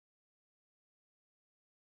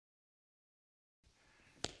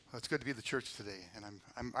Well, it's good to be at the church today, and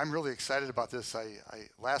I'm really excited about this.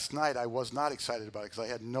 Last night I was not excited about it because I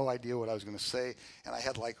had no idea what I was going to say, and I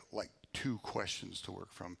had like two questions to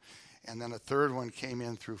work from, and then a third one came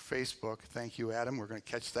in through Facebook. Thank you, Adam. We're going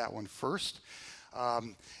to catch that one first,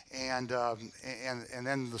 and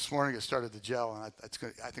then this morning it started to gel, and I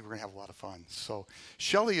think we're going to have a lot of fun. So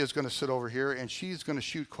Shelly is going to sit over here, and she's going to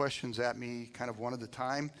shoot questions at me, kind of one at a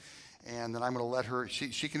time. And then I'm going to let her, she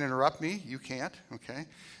can interrupt me, you can't, okay?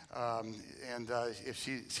 If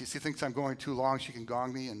she thinks I'm going too long, she can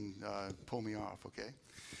gong me and pull me off, okay?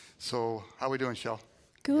 So how are we doing, Shell?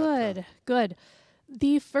 Good, good.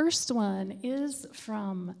 The first one is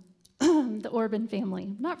from the Orban family.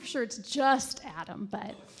 I'm not for sure it's just Adam,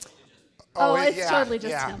 but... it's totally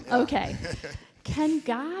just him. Yeah. Okay. Can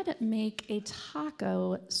God make a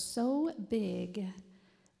taco so big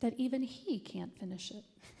that even he can't finish it?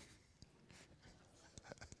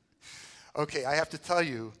 Okay, I have to tell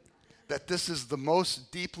you that this is the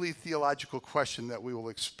most deeply theological question that we will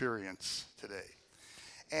experience today.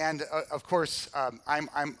 And of course,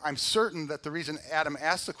 I'm certain that the reason Adam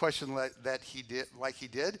asked the question that he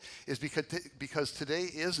did, is because today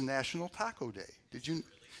is National Taco Day. Did you?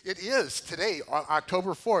 It is today,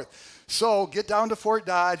 October 4th. So get down to Fort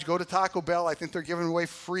Dodge, go to Taco Bell. I think they're giving away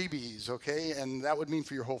freebies, okay? And that would mean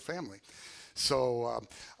for your whole family. So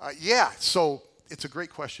so it's a great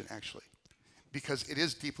question, actually, because it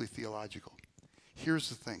is deeply theological. Here's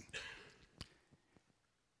the thing.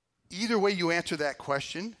 Either way you answer that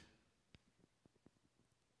question,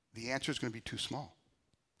 the answer is going to be too small.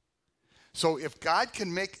 So if God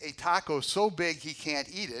can make a taco so big he can't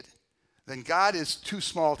eat it, then God is too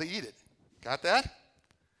small to eat it. Got that?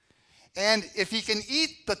 And if he can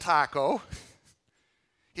eat the taco,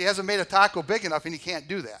 he hasn't made a taco big enough and he can't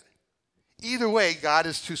do that. Either way, God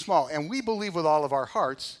is too small. And we believe with all of our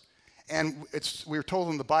hearts, and we're told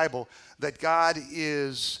in the Bible that God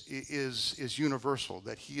is universal,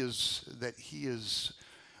 that he is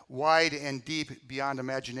wide and deep beyond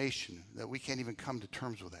imagination, that we can't even come to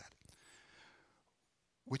terms with that,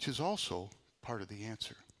 which is also part of the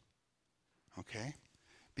answer, okay?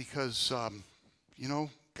 Because,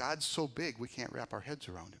 God's so big we can't wrap our heads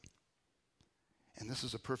around him. And this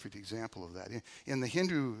is a perfect example of that. In the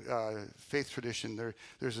Hindu faith tradition,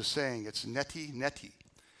 there's a saying, it's neti neti.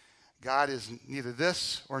 God is neither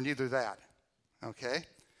this or neither that, okay?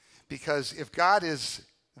 Because if God is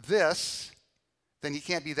this, then he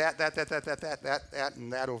can't be that,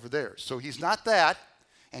 and that over there. So he's not that,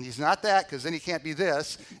 and he's not that, because then he can't be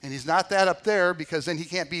this, and he's not that up there, because then he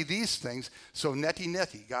can't be these things. So neti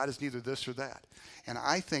neti, God is neither this or that. And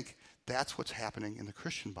I think that's what's happening in the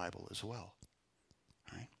Christian Bible as well.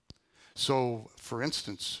 Right? So, for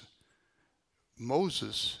instance,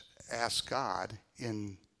 Moses asked God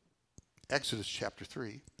in Exodus chapter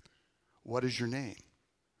 3, what is your name?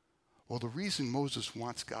 Well, the reason Moses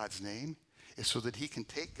wants God's name is so that he can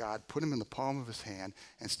take God, put him in the palm of his hand,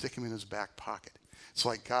 and stick him in his back pocket. It's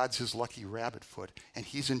like God's his lucky rabbit foot, and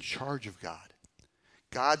he's in charge of God.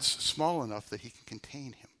 God's small enough that he can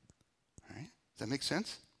contain him. All right? Does that make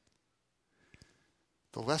sense?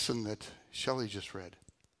 The lesson that Shelley just read.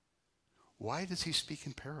 Why does he speak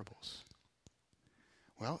in parables?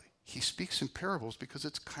 Well, he speaks in parables because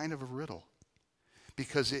it's kind of a riddle.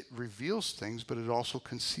 Because it reveals things, but it also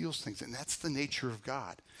conceals things. And that's the nature of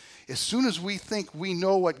God. As soon as we think we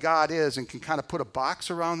know what God is and can kind of put a box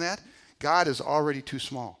around that, God is already too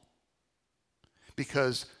small.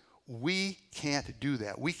 Because we can't do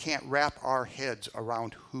that. We can't wrap our heads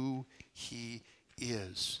around who he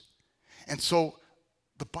is. And so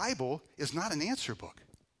the Bible is not an answer book.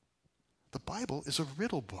 The Bible is a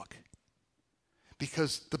riddle book.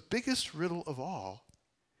 Because the biggest riddle of all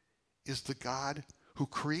is the God who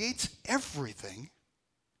creates everything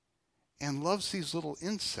and loves these little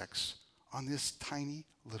insects on this tiny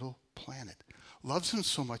little planet. Loves them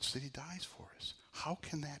so much that he dies for us. How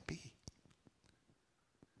can that be?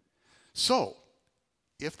 So,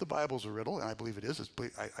 if the Bible's a riddle, and I believe it is,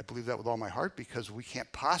 I believe that with all my heart, because we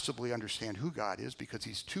can't possibly understand who God is because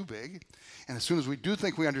he's too big. And as soon as we do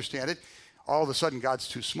think we understand it, all of a sudden God's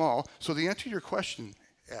too small. So the answer to your question,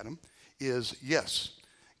 Adam, is yes.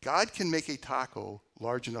 God can make a taco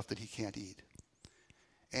large enough that he can't eat.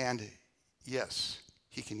 And yes,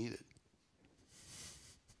 he can eat it.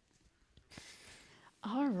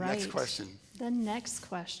 All right. Next question. The next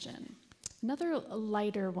question. Another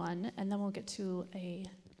lighter one, and then we'll get to a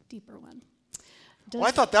deeper one. Well, I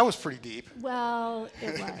thought that was pretty deep. Well,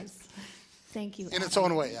 it was. Thank you, In Adam. its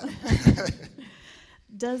own way, yeah.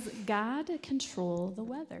 Does God control the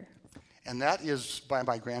weather? And that is by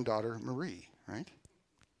my granddaughter, Marie, right?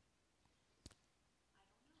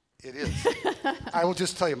 It is. I will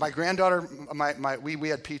just tell you, my granddaughter, we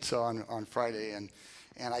had pizza on Friday, and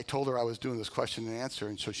I told her I was doing this question and answer,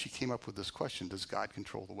 and so she came up with this question: does God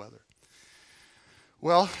control the weather?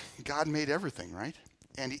 Well, God made everything, right?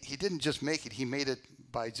 And he didn't just make it. He made it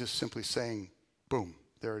by just simply saying, boom,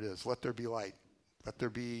 there it is. Let there be light. Let there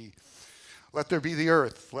be the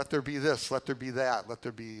earth. Let there be this. Let there be that. Let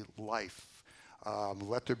there be life.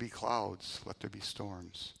 Let there be clouds. Let there be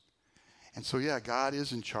storms. And so, yeah, God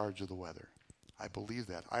is in charge of the weather. I believe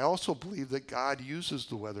that. I also believe that God uses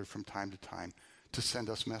the weather from time to time to send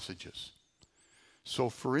us messages. So,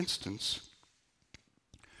 for instance,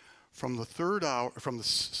 from the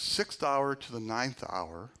 6th hour to the 9th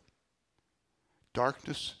hour,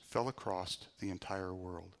 darkness fell across the entire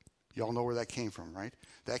world. Y'all know where that came from, right?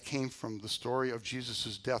 That came from the story of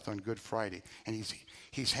Jesus' death on Good Friday. And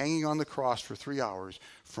he's hanging on the cross for 3 hours,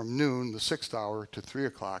 from noon, the 6th hour, to 3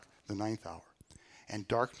 o'clock, the 9th hour. And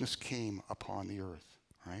darkness came upon the earth,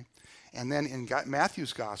 right? And then in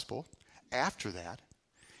Matthew's gospel, after that,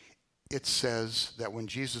 it says that when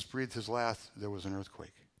Jesus breathed his last, there was an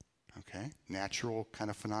earthquake, okay? Natural kind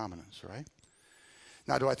of phenomena, right?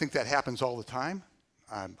 Now, do I think that happens all the time?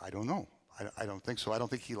 I don't know. I don't think so. I don't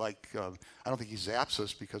think he zaps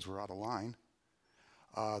us because we're out of line.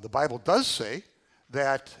 The Bible does say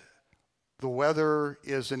that the weather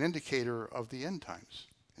is an indicator of the end times.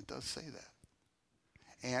 It does say that.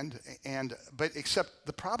 But except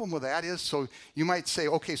the problem with that is, so you might say,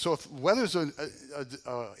 okay, so if weather's a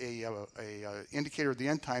indicator of the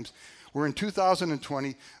end times, we're in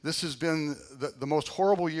 2020. This has been the most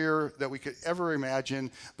horrible year that we could ever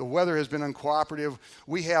imagine. The weather has been uncooperative.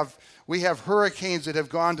 We have hurricanes that have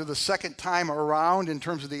gone to the second time around in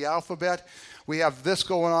terms of the alphabet. We have this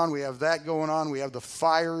going on. We have that going on. We have the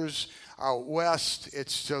fires out west.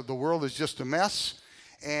 The world is just a mess.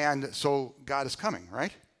 And so God is coming,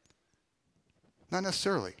 right? Not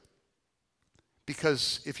necessarily.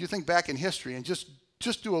 Because if you think back in history and just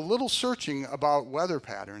do a little searching about weather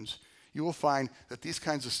patterns, you will find that these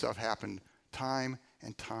kinds of stuff happen time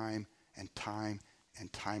and time and time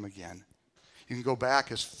and time again. You can go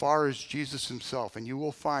back as far as Jesus himself, and you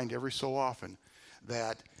will find every so often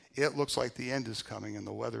that it looks like the end is coming and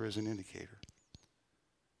the weather is an indicator.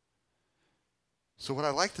 So what I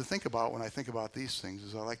like to think about when I think about these things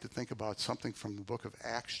is I like to think about something from the book of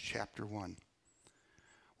Acts chapter 1,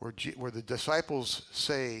 where the disciples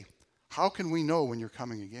say, how can we know when you're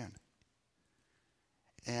coming again?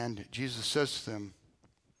 And Jesus says to them,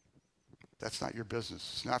 that's not your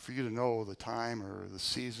business. It's not for you to know the time or the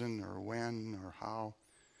season or when or how.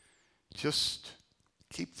 Just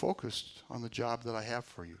keep focused on the job that I have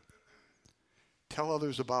for you. Tell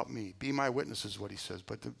others about me. Be my witness is what he says.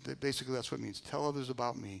 But basically that's what it means. Tell others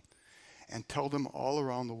about me and tell them all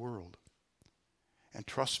around the world. And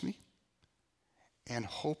trust me and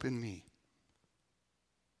hope in me.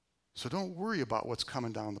 So don't worry about what's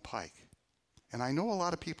coming down the pike. And I know a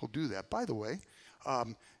lot of people do that. By the way,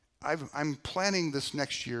 I'm planning this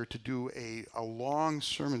next year to do a long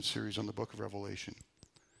sermon series on the book of Revelation.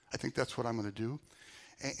 I think that's what I'm going to do.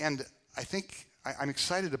 And I think I'm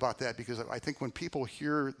excited about that because I think when people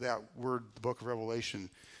hear that word, the book of Revelation,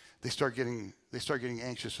 they start getting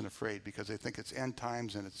anxious and afraid because they think it's end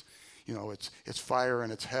times and it's fire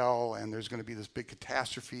and it's hell and there's going to be this big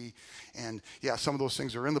catastrophe. And yeah, some of those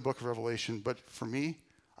things are in the book of Revelation. But for me,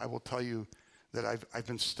 I will tell you that I've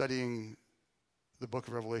been studying the book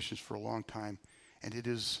of Revelations for a long time, and it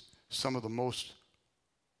is some of the most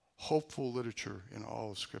hopeful literature in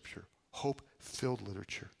all of Scripture, hope-filled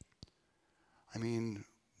literature. I mean,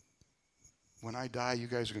 when I die, you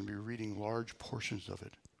guys are going to be reading large portions of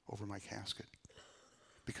it over my casket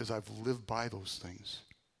because I've lived by those things.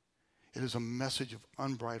 It is a message of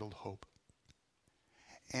unbridled hope.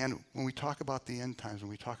 And when we talk about the end times, when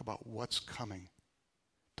we talk about what's coming,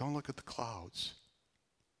 don't look at the clouds.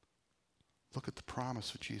 Look at the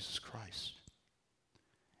promise of Jesus Christ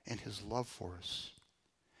and his love for us.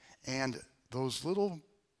 And those little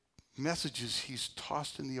messages he's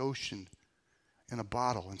tossed in the ocean in a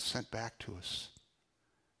bottle and sent back to us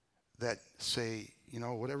that say,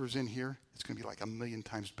 whatever's in here, it's going to be like 1,000,000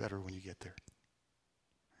 times better when you get there.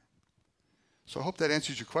 So I hope that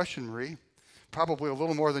answers your question, Marie. Probably a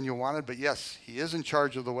little more than you wanted, but yes, he is in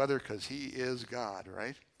charge of the weather because he is God,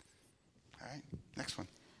 right? All right, next one.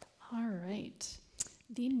 All right.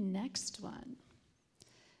 The next one.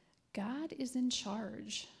 God is in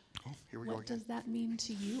charge. Oh, here we go again. What does that mean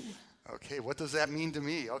to you? Okay, what does that mean to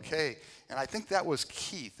me? Okay, and I think that was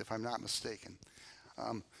Keith, if I'm not mistaken.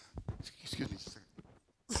 Excuse me.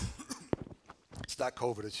 It's not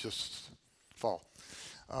COVID, it's just fall.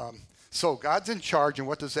 So God's in charge, and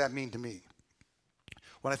what does that mean to me?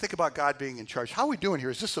 When I think about God being in charge, how are we doing here?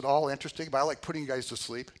 Is this at all interesting? But I like putting you guys to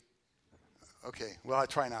sleep. Okay, well, I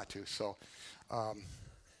try not to. So, yeah.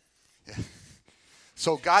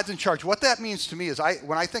 So God's in charge. What that means to me is,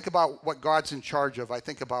 when I think about what God's in charge of, I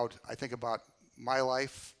think about my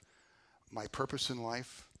life, my purpose in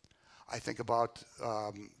life. I think about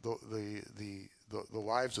the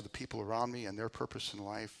lives of the people around me and their purpose in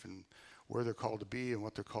life and where they're called to be and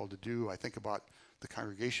what they're called to do. I think about the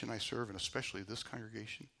congregation I serve, and especially this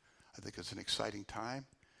congregation. I think it's an exciting time.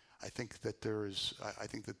 I think that there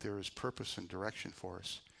is purpose and direction for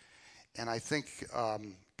us. And I think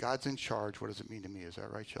God's in charge. What does it mean to me? Is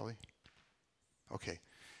that right, Shelley? Okay.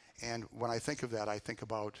 And when I think of that, I think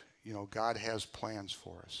about, God has plans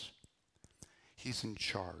for us. He's in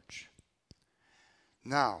charge.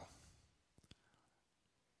 Now,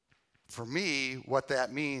 for me, what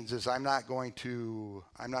that means is I'm not going to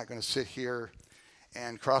sit here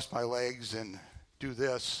and cross my legs and do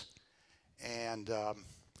this and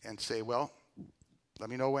say, well, let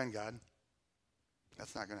me know when, God.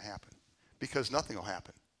 That's not going to happen, because nothing will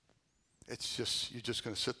happen. It's just, you're just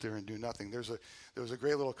going to sit there and do nothing. There was a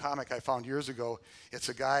great little comic I found years ago. It's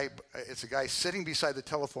a guy sitting beside the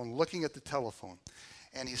telephone, looking at the telephone,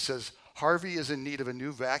 and he says, Harvey is in need of a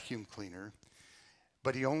new vacuum cleaner,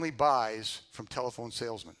 but he only buys from telephone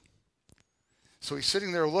salesmen. So he's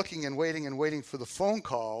sitting there looking and waiting for the phone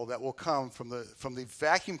call that will come from the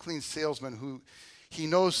vacuum clean salesman who he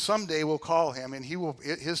knows someday will call him, and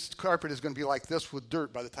his carpet is going to be like this with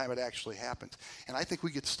dirt by the time it actually happens. And I think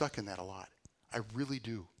we get stuck in that a lot. I really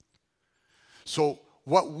do. So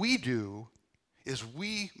what we do is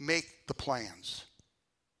we make the plans.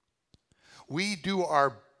 We do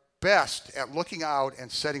our best at looking out and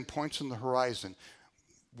setting points on the horizon.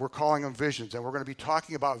 We're calling them visions, and we're going to be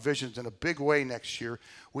talking about visions in a big way next year.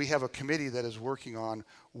 We have a committee that is working on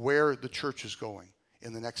where the church is going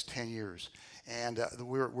in the next 10 years. And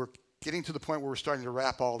we're getting to the point where we're starting to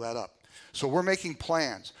wrap all that up. So we're making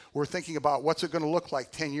plans. We're thinking about what's it going to look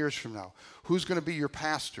like 10 years from now. Who's going to be your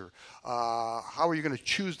pastor? How are you going to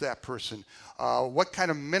choose that person? What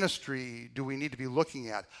kind of ministry do we need to be looking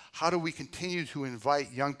at? How do we continue to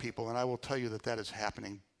invite young people? And I will tell you that is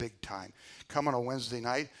happening big time. Come on a Wednesday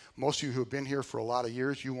night. Most of you who have been here for a lot of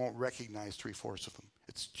years, you won't recognize 3/4 of them.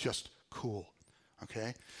 It's just cool.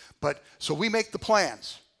 Okay? But so we make the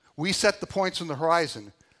plans. We set the points on the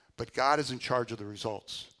horizon, but God is in charge of the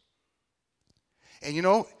results. And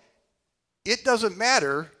it doesn't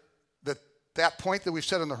matter that point that we've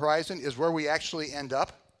set on the horizon is where we actually end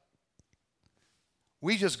up.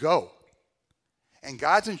 We just go. And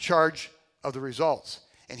God's in charge of the results.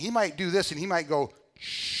 And he might do this, and he might go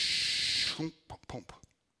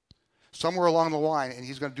somewhere along the line, and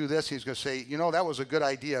he's going to do this. He's going to say, that was a good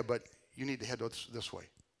idea, but you need to head this way.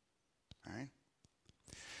 All right?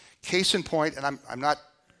 Case in point, and I'm not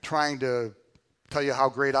trying to tell you how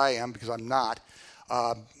great I am, because I'm not.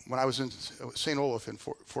 When I was in St. Olaf in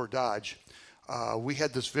Fort Dodge, we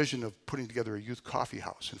had this vision of putting together a youth coffee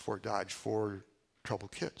house in Fort Dodge for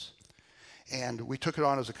troubled kids. And we took it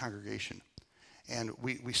on as a congregation. And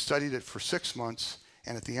we studied it for 6 months,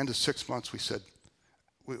 and at the end of 6 months we said,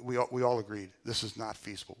 we all agreed, this is not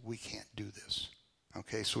feasible. We can't do this.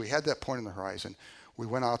 Okay, so we had that point on the horizon. We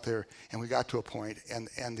went out there, and we got to a point, and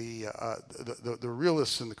the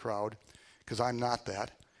realists in the crowd, because I'm not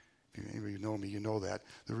that, if any of you know me, you know that,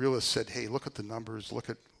 the realists said, hey, look at the numbers, look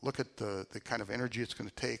at the kind of energy it's going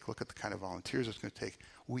to take, look at the kind of volunteers it's going to take.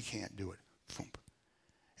 We can't do it. Thump.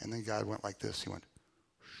 And then God went like this. He went,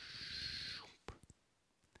 shoop.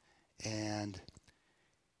 And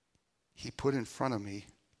he put in front of me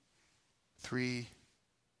 3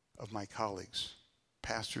 of my colleagues,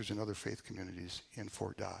 pastors in other faith communities in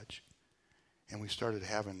Fort Dodge. And we started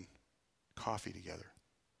having coffee together.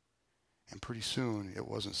 And pretty soon, it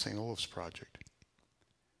wasn't St. Olaf's project.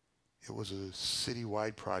 It was a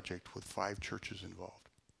citywide project with 5 churches involved.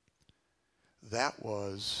 That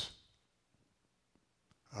was,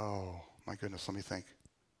 oh my goodness, let me think.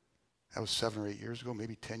 That was 7 or 8 years ago,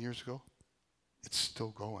 maybe 10 years ago. It's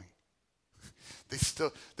still going. They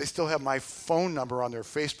still have my phone number on their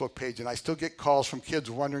Facebook page, and I still get calls from kids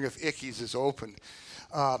wondering if Icky's is open.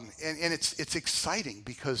 And it's exciting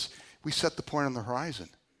because we set the point on the horizon.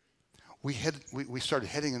 We started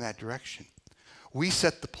heading in that direction. We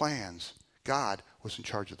set the plans. God was in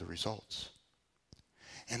charge of the results.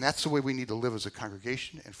 And that's the way we need to live as a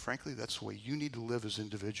congregation, and frankly, that's the way you need to live as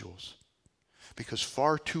individuals. Because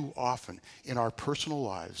far too often in our personal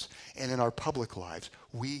lives and in our public lives,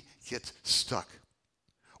 we get stuck.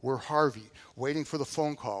 We're Harvey, waiting for the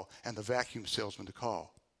phone call and the vacuum salesman to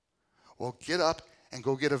call. Well, get up and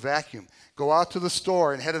go get a vacuum. Go out to the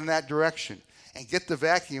store and head in that direction and get the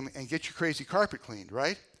vacuum and get your crazy carpet cleaned,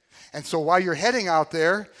 right? And so while you're heading out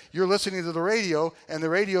there, you're listening to the radio, and the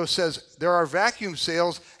radio says there are vacuum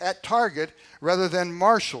sales at Target rather than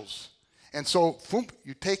Marshall's. And so, boom,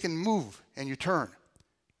 you take and move, and you turn.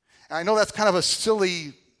 And I know that's kind of a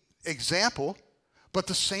silly example, but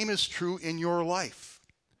the same is true in your life.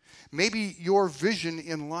 Maybe your vision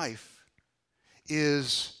in life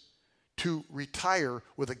is to retire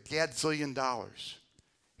with $1 gazillion.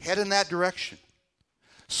 Head in that direction.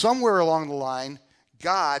 Somewhere along the line,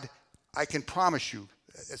 God, I can promise you,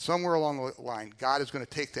 somewhere along the line, God is going to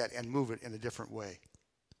take that and move it in a different way.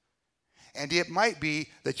 And it might be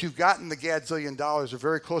that you've gotten the gazillion dollars or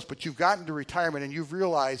very close, but you've gotten to retirement and you've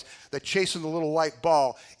realized that chasing the little white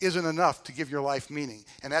ball isn't enough to give your life meaning.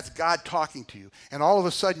 And that's God talking to you. And all of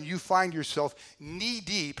a sudden you find yourself knee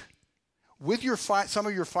deep with some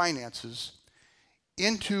of your finances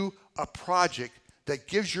into a project that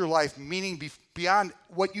gives your life meaning beyond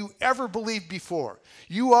what you ever believed before.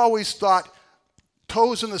 You always thought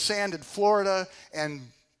toes in the sand in Florida and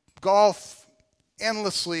golf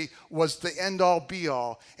endlessly was the end-all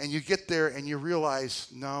be-all, and you get there and you realize,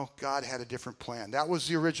 no, God had a different plan. That was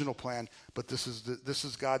the original plan, but this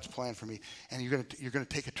is God's plan for me. And you're going to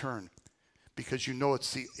take a turn because you know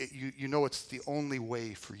it's the only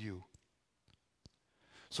way for you.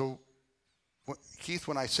 So, Keith,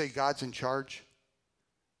 when I say God's in charge,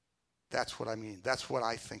 that's what I mean. That's what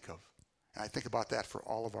I think of. And I think about that for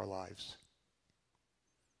all of our lives.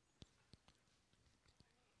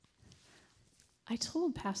 I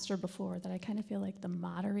told Pastor before that I kind of feel like the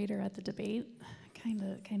moderator at the debate. Kind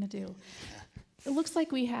of do. Yeah. It looks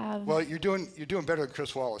like we have. Well, you're doing better than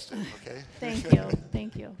Chris Wallace did. Okay.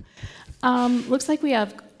 Thank you. Looks like we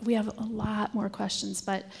have a lot more questions,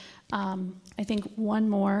 but I think one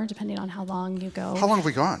more, depending on how long you go. How long have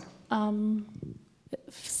we gone?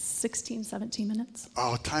 16, 17 minutes.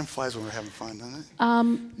 Oh, time flies when we're having fun, doesn't it?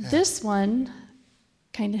 Yeah. This one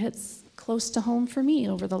kind of hits close to home for me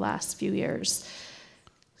over the last few years.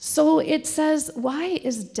 So it says, why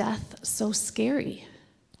is death so scary?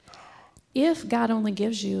 If God only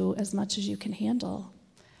gives you as much as you can handle,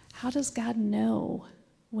 how does God know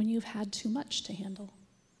when you've had too much to handle?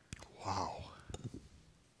 Wow.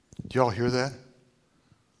 Do you all hear that?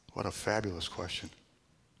 What a fabulous question.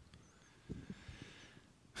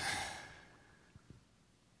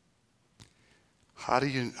 How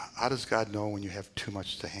does God know when you have too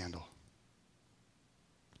much to handle?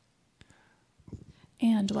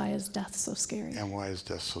 And why is death so scary? And why is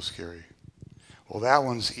death so scary? Well, that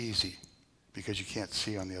one's easy because you can't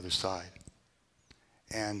see on the other side.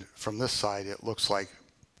 And from this side, it looks like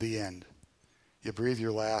the end. You breathe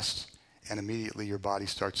your last, and immediately your body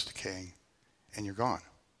starts decaying, and you're gone.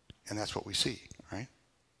 And that's what we see, right?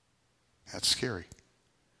 That's scary.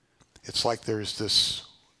 It's like there's this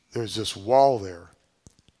wall there.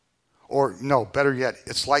 Or no, better yet,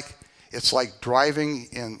 it's like driving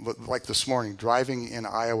in, like this morning, driving in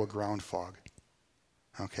Iowa ground fog.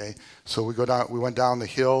 Okay, so we went down the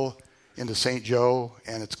hill into St. Joe,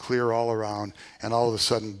 and it's clear all around, and all of a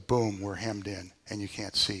sudden, boom, we're hemmed in, and you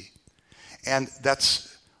can't see. And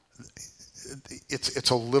it's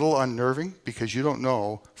a little unnerving because you don't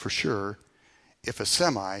know for sure if a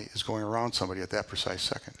semi is going around somebody at that precise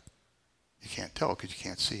second. You can't tell because you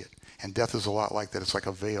can't see it. And death is a lot like that. It's like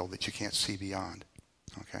a veil that you can't see beyond.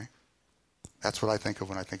 Okay? That's what I think of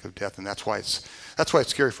when I think of death, and that's why it's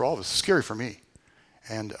scary for all of us. It's scary for me.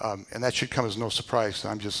 And that should come as no surprise.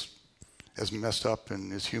 I'm just as messed up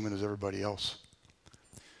and as human as everybody else.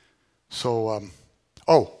 So,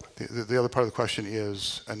 the other part of the question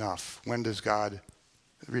is enough. When does God,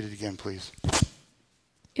 read it again, please.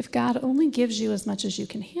 If God only gives you as much as you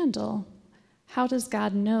can handle, how does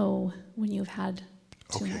God know when you've had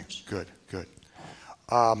too much? Okay, good.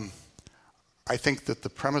 I think that the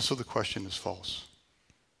premise of the question is false.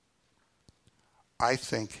 I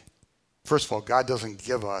think, first of all, God doesn't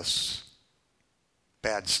give us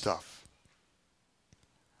bad stuff.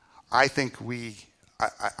 I think we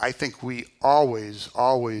always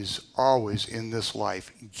in this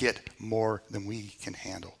life get more than we can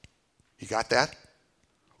handle. You got that?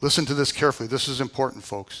 Listen to this carefully. This is important,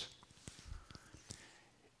 folks.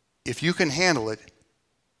 If you can handle it,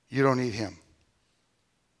 you don't need him.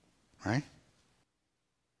 Right?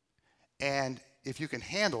 And if you can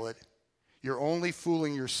handle it, you're only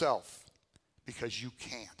fooling yourself because you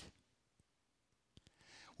can't.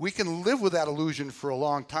 We can live with that illusion for a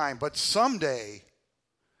long time, but someday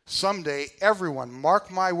everyone,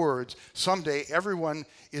 mark my words, someday everyone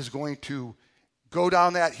is going to go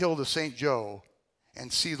down that hill to St. Joe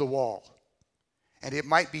and see the wall. And it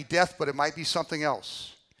might be death, but it might be something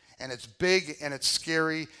else. And it's big and it's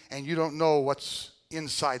scary, and you don't know what's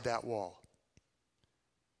inside that wall.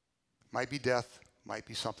 Might be death, might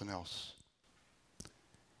be something else.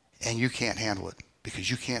 And you can't handle it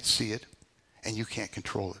because you can't see it and you can't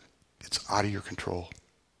control it. It's out of your control.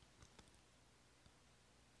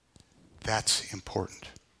 That's important.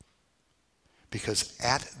 Because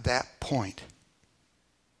at that point,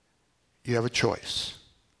 you have a choice.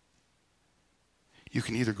 You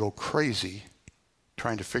can either go crazy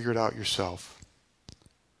trying to figure it out yourself,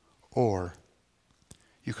 or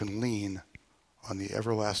you can lean on the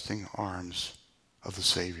everlasting arms of the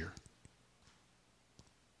Savior.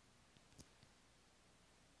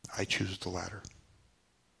 I choose the latter.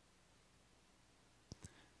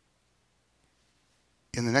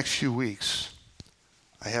 In the next few weeks,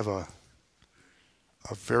 I have a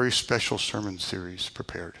very special sermon series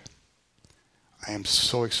prepared. I am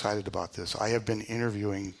so excited about this. I have been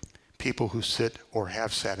interviewing people who sit or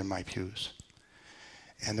have sat in my pews,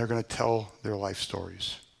 and they're going to tell their life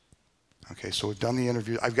stories. Okay, so we've done the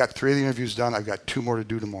interview. I've got 3 of the interviews done. I've got 2 more to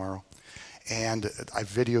do tomorrow, and I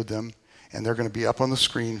videoed them, and they're going to be up on the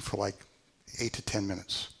screen for like 8 to 10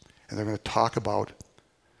 minutes, and they're going to talk about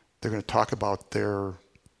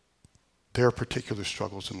their particular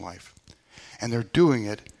struggles in life, and they're doing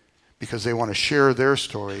it because they want to share their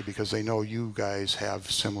story because they know you guys have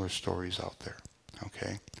similar stories out there.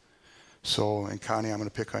 Okay, so and Connie, I'm going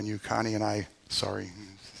to pick on you. Connie and I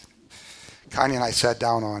sat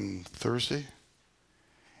down on Thursday,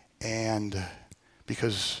 and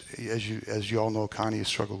because as you all know, Connie has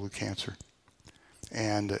struggled with cancer,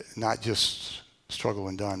 and not just struggle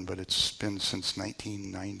and done, but it's been since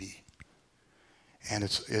 1990, and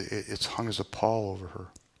it's hung as a pall over her.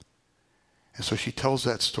 And so she tells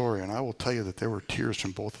that story, and I will tell you that there were tears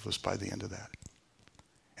from both of us by the end of that,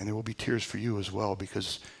 and there will be tears for you as well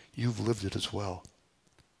because you've lived it as well.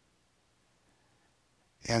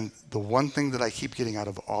 And the one thing that I keep getting out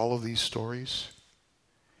of all of these stories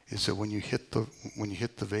is that when you hit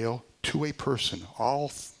the veil to a person,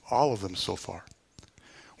 all of them so far,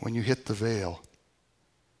 when you hit the veil,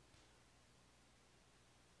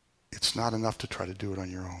 it's not enough to try to do it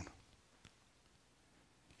on your own.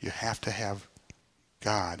 You have to have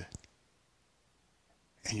God,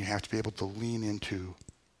 and you have to be able to lean into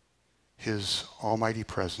his almighty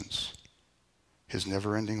presence, his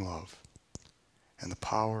never-ending love, and the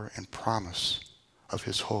power and promise of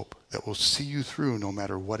his hope that will see you through no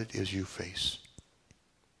matter what it is you face.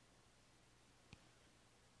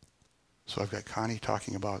 So I've got Connie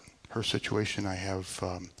talking about her situation. I have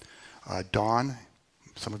Dawn.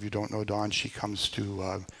 Some of you don't know Dawn. She comes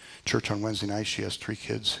to church on Wednesday night. She has 3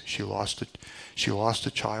 kids. She lost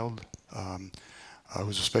a child who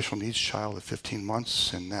was a special needs child at 15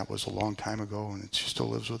 months, and that was a long time ago, and she still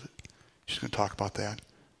lives with it. She's going to talk about that.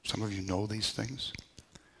 Some of you know these things.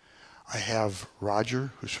 I have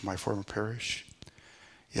Roger, who's from my former parish.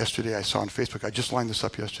 Yesterday I saw on Facebook, I just lined this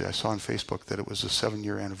up yesterday, I saw on Facebook that it was the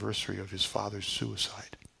 7-year anniversary of his father's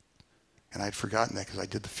suicide. And I'd forgotten that because I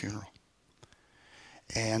did the funeral.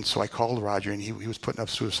 And so I called Roger, and he was putting up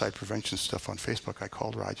suicide prevention stuff on Facebook. I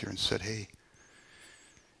called Roger and said, hey,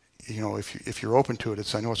 you know, if you're open to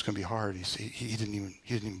it, I know it's going to be hard. He didn't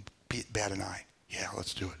even bat an eye. Yeah,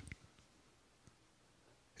 let's do it.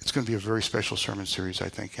 It's going to be a very special sermon series, I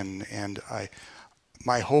think, and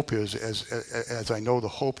my hope is, as I know the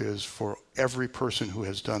hope is for every person who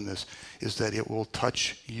has done this, is that it will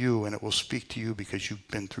touch you and it will speak to you because you've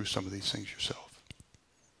been through some of these things yourself.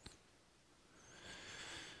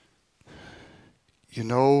 You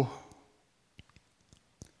know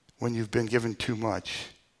when you've been given too much,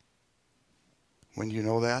 when you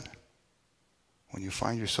know that, when you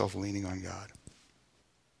find yourself leaning on God.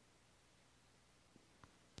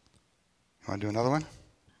 You want to do another one?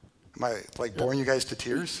 Am I like boring you guys to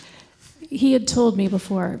tears? He had told me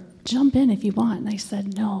before, jump in if you want. And I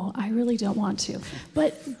said, no, I really don't want to.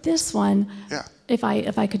 But this one, yeah. if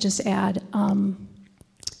I could just add.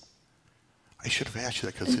 I should have asked you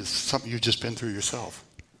that because it's something you've just been through yourself.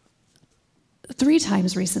 3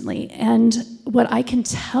 times recently. And what I can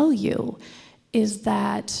tell you is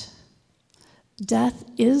that death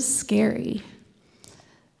is scary,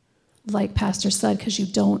 like Pastor said, because you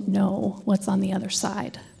don't know what's on the other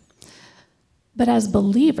side. But as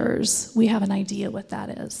believers, we have an idea what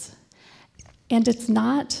that is. And it's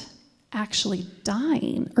not actually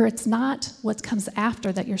dying, or it's not what comes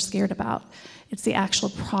after that you're scared about. It's the actual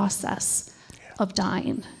process of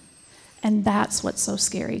dying. And that's what's so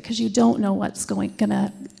scary, because you don't know what's going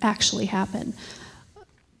to actually happen.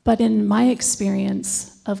 But in my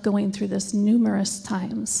experience of going through this numerous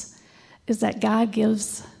times, is that God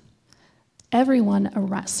gives everyone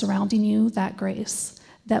surrounding you that grace,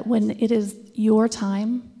 that when it is your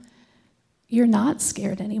time, you're not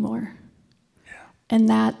scared anymore. Yeah. And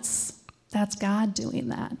that's God doing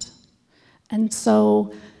that. And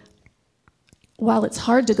so while it's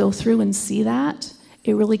hard to go through and see that,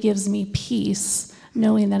 it really gives me peace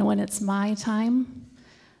knowing that when it's my time,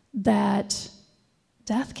 that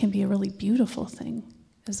death can be a really beautiful thing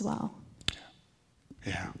as well.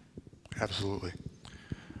 Yeah, absolutely.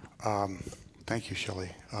 Thank you, Shelley.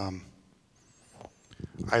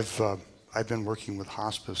 I've been working with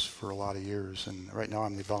hospice for a lot of years, and right now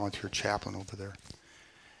I'm the volunteer chaplain over there.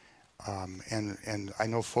 And I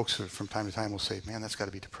know folks from time to time will say, "Man, that's got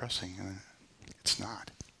to be depressing," and it's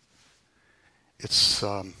not. It's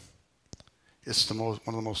one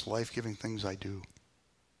of the most life-giving things I do,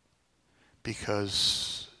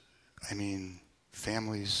 because I mean,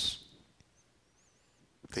 families,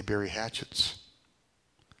 they bury hatchets.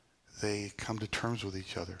 They come to terms with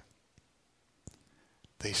each other.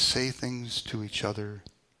 They say things to each other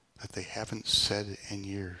that they haven't said in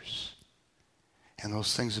years. And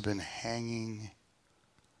those things have been hanging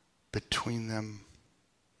between them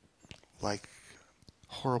like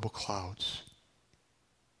horrible clouds.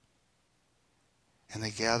 And they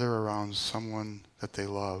gather around someone that they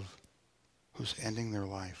love who's ending their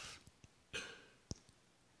life.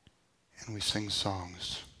 And we sing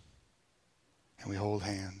songs. And we hold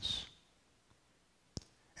hands.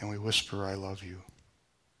 And we whisper, "I love you."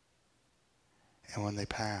 And when they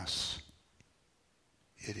pass,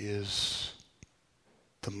 it is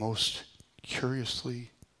the most curiously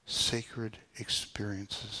sacred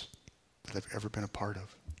experiences that I've ever been a part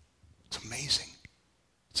of. It's amazing.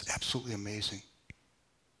 It's absolutely amazing.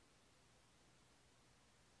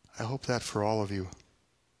 I hope that for all of you,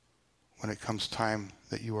 when it comes time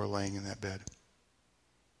that you are laying in that bed,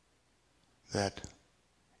 that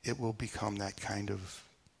it will become that kind of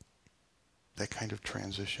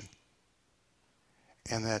transition.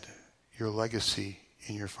 And that your legacy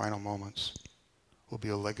in your final moments will be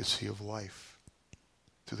a legacy of life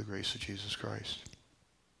through the grace of Jesus Christ.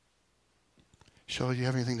 Shelley, do you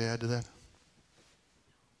have anything to add to that?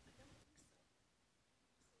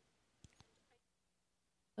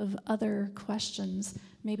 Of other questions,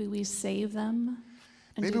 maybe we save them.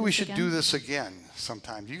 Maybe we should do this again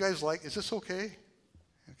sometime. Do you guys is this okay?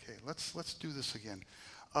 Okay, let's do this again.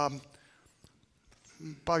 Bow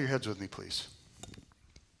your heads with me, please.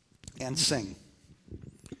 And sing.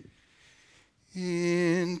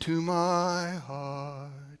 Into my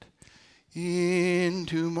heart,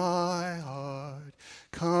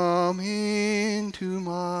 come into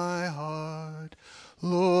my heart,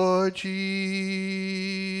 Lord Jesus,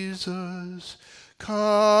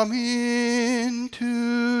 come in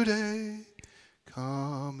today,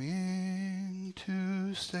 come in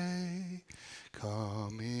to stay,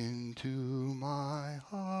 come into my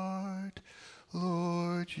heart,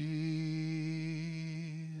 Lord Jesus.